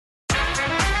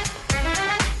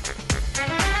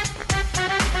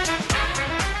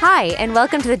Hi, and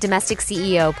welcome to the Domestic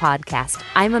CEO podcast.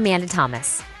 I'm Amanda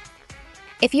Thomas.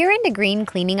 If you're into green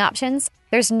cleaning options,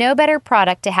 there's no better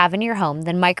product to have in your home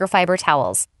than microfiber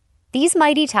towels. These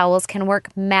mighty towels can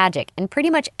work magic in pretty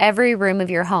much every room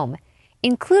of your home,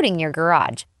 including your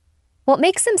garage. What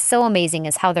makes them so amazing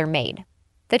is how they're made.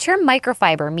 The term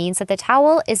microfiber means that the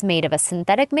towel is made of a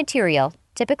synthetic material,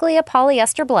 typically a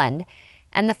polyester blend,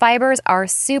 and the fibers are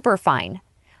super fine.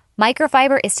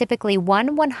 Microfiber is typically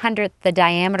 1/100th the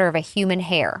diameter of a human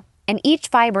hair, and each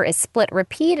fiber is split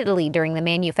repeatedly during the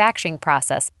manufacturing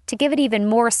process to give it even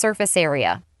more surface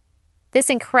area. This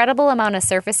incredible amount of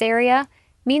surface area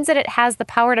means that it has the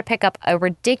power to pick up a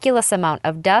ridiculous amount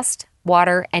of dust,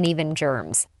 water, and even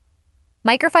germs.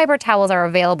 Microfiber towels are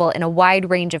available in a wide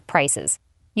range of prices.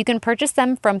 You can purchase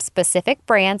them from specific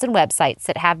brands and websites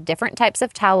that have different types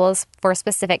of towels for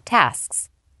specific tasks.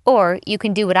 Or you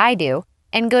can do what I do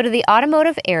and go to the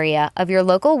automotive area of your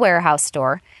local warehouse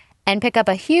store and pick up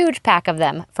a huge pack of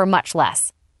them for much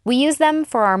less. We use them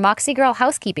for our Moxie Girl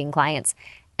housekeeping clients,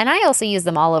 and I also use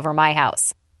them all over my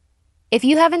house. If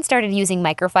you haven't started using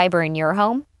microfiber in your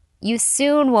home, you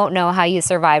soon won't know how you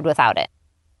survived without it.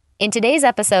 In today's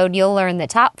episode, you'll learn the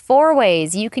top 4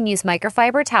 ways you can use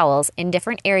microfiber towels in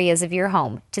different areas of your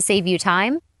home to save you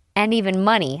time and even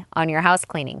money on your house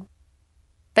cleaning.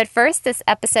 But first, this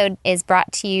episode is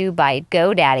brought to you by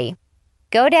GoDaddy.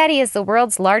 GoDaddy is the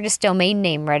world's largest domain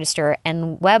name registrar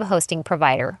and web hosting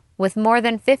provider, with more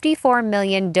than 54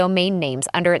 million domain names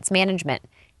under its management,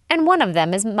 and one of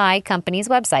them is my company's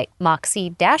website,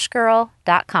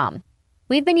 moxie-girl.com.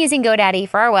 We've been using GoDaddy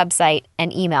for our website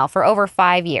and email for over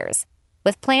 5 years.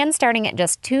 With plans starting at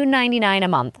just $2.99 a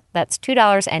month, that's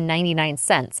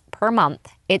 $2.99 per month,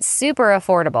 it's super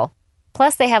affordable.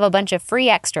 Plus, they have a bunch of free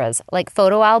extras like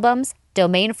photo albums,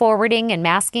 domain forwarding and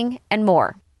masking, and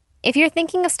more. If you're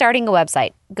thinking of starting a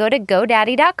website, go to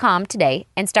GoDaddy.com today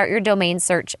and start your domain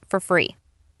search for free.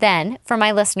 Then, for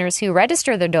my listeners who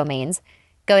register their domains,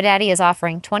 GoDaddy is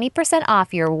offering 20%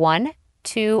 off your 1,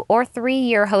 2, or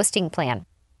 3-year hosting plan.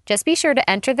 Just be sure to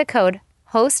enter the code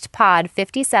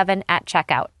HOSTPOD57 at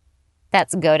checkout.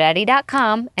 That's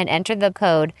GoDaddy.com and enter the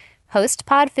code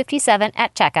HOSTPOD57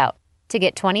 at checkout to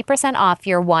get 20% off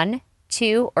your 1,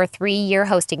 2, or 3-year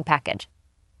hosting package.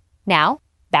 Now,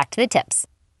 back to the tips.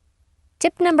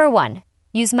 Tip number 1,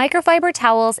 use microfiber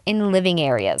towels in living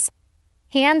areas.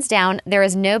 Hands down, there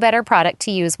is no better product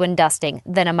to use when dusting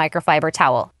than a microfiber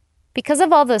towel. Because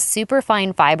of all those super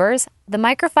fine fibers, the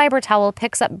microfiber towel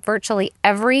picks up virtually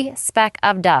every speck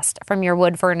of dust from your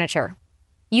wood furniture.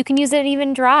 You can use it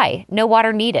even dry, no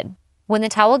water needed. When the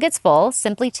towel gets full,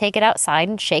 simply take it outside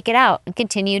and shake it out and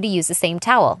continue to use the same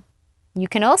towel. You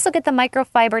can also get the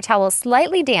microfiber towel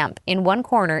slightly damp in one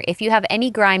corner if you have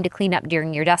any grime to clean up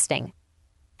during your dusting.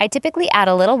 I typically add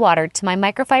a little water to my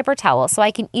microfiber towel so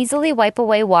I can easily wipe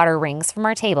away water rings from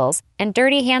our tables and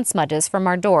dirty hand smudges from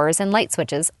our doors and light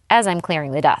switches as I'm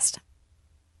clearing the dust.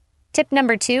 Tip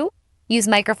number 2, use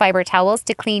microfiber towels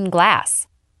to clean glass.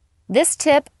 This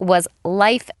tip was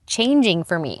life-changing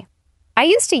for me. I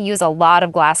used to use a lot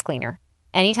of glass cleaner.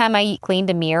 Anytime I cleaned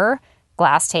a mirror,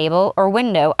 glass table, or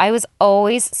window, I was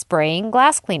always spraying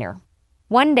glass cleaner.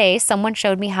 One day, someone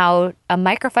showed me how a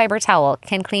microfiber towel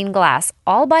can clean glass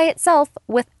all by itself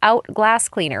without glass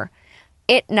cleaner.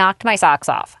 It knocked my socks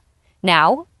off.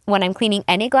 Now, when I'm cleaning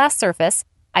any glass surface,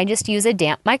 I just use a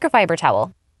damp microfiber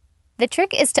towel. The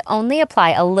trick is to only apply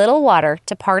a little water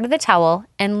to part of the towel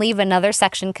and leave another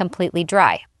section completely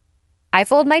dry. I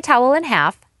fold my towel in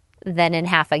half, then in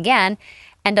half again,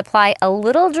 and apply a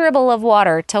little dribble of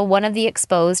water to one of the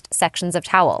exposed sections of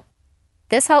towel.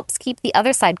 This helps keep the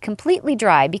other side completely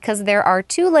dry because there are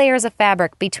 2 layers of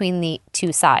fabric between the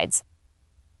 2 sides.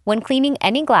 When cleaning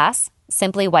any glass,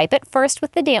 simply wipe it first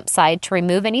with the damp side to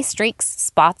remove any streaks,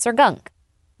 spots, or gunk.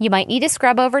 You might need to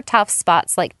scrub over tough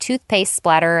spots like toothpaste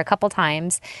splatter a couple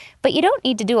times, but you don't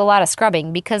need to do a lot of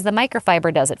scrubbing because the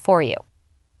microfiber does it for you.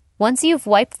 Once you've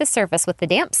wiped the surface with the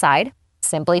damp side,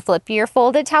 simply flip your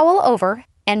folded towel over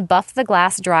and buff the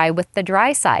glass dry with the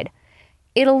dry side.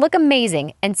 It'll look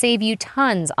amazing and save you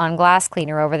tons on glass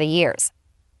cleaner over the years.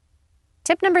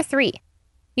 Tip number 3,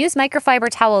 use microfiber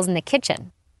towels in the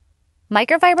kitchen.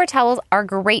 Microfiber towels are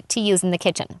great to use in the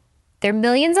kitchen. Their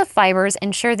millions of fibers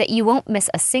ensure that you won't miss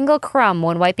a single crumb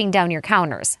when wiping down your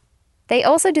counters. They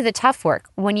also do the tough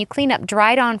work when you clean up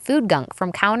dried-on food gunk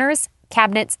from counters,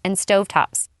 cabinets, and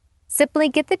stovetops. Simply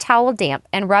get the towel damp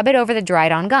and rub it over the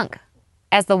dried-on gunk.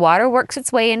 As the water works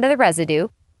its way into the residue,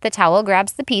 the towel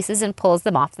grabs the pieces and pulls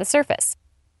them off the surface.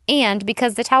 And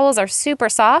because the towels are super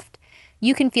soft,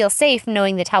 you can feel safe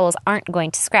knowing the towels aren't going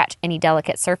to scratch any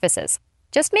delicate surfaces.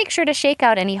 Just make sure to shake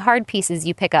out any hard pieces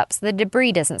you pick up so the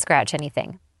debris doesn't scratch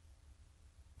anything.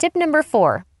 Tip number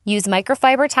 4, use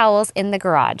microfiber towels in the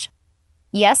garage.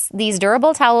 Yes, these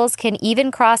durable towels can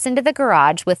even cross into the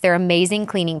garage with their amazing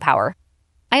cleaning power.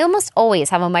 I almost always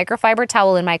have a microfiber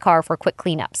towel in my car for quick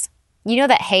cleanups. You know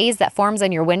that haze that forms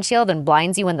on your windshield and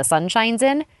blinds you when the sun shines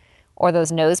in? Or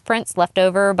those nose prints left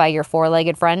over by your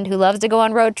four-legged friend who loves to go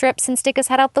on road trips and stick his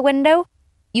head out the window?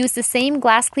 Use the same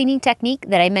glass cleaning technique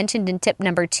that I mentioned in tip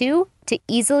number 2 to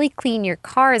easily clean your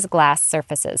car's glass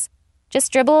surfaces.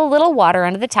 Just dribble a little water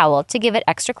under the towel to give it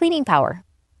extra cleaning power.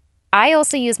 I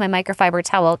also use my microfiber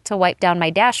towel to wipe down my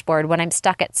dashboard when I'm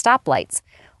stuck at stoplights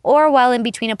or while in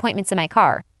between appointments in my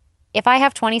car. If I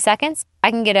have 20 seconds,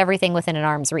 I can get everything within an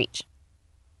arm's reach.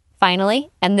 Finally,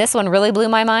 and this one really blew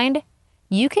my mind,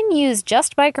 you can use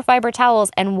just microfiber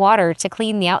towels and water to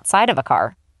clean the outside of a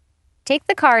car. Take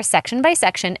the car section by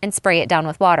section and spray it down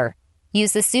with water.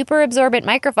 Use the super absorbent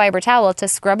microfiber towel to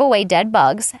scrub away dead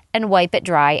bugs and wipe it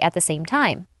dry at the same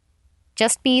time.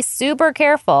 Just be super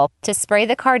careful to spray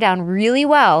the car down really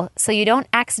well so you don't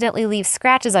accidentally leave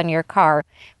scratches on your car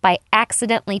by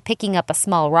accidentally picking up a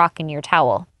small rock in your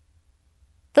towel.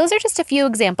 Those are just a few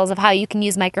examples of how you can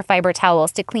use microfiber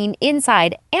towels to clean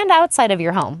inside and outside of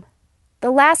your home. The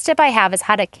last tip I have is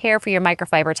how to care for your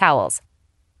microfiber towels.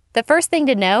 The first thing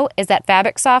to know is that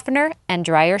fabric softener and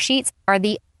dryer sheets are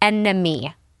the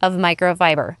enemy of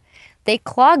microfiber. They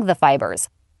clog the fibers,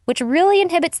 which really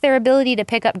inhibits their ability to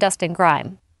pick up dust and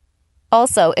grime.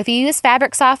 Also, if you use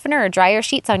fabric softener or dryer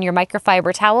sheets on your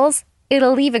microfiber towels,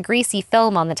 it'll leave a greasy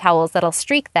film on the towels that'll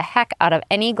streak the heck out of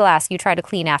any glass you try to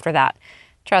clean after that.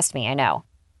 Trust me, I know.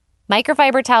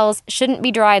 Microfiber towels shouldn't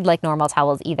be dried like normal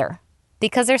towels either.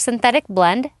 Because their synthetic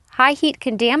blend, high heat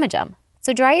can damage them.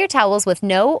 So dry your towels with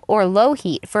no or low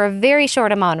heat for a very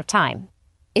short amount of time.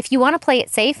 If you want to play it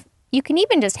safe, you can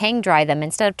even just hang dry them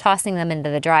instead of tossing them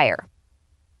into the dryer.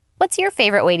 What's your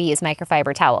favorite way to use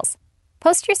microfiber towels?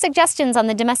 Post your suggestions on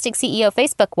the Domestic CEO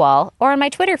Facebook wall or on my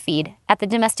Twitter feed at The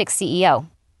Domestic CEO.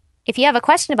 If you have a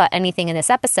question about anything in this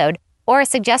episode or a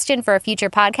suggestion for a future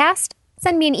podcast,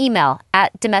 send me an email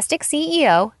at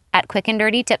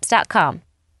domesticceo@quickanddirtytips.com.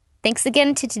 Thanks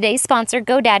again to today's sponsor,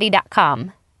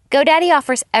 GoDaddy.com. GoDaddy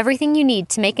offers everything you need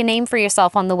to make a name for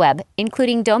yourself on the web,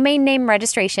 including domain name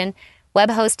registration,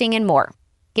 web hosting, and more.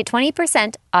 Get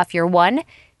 20% off your 1,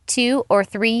 2, or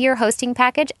 3-year hosting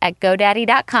package at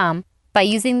GoDaddy.com by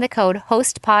using the code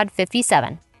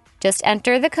HostPod57. Just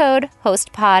enter the code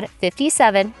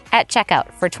HostPod57 at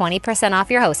checkout for 20%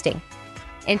 off your hosting.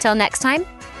 Until next time,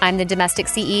 I'm the Domestic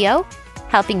CEO,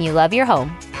 helping you love your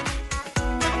home.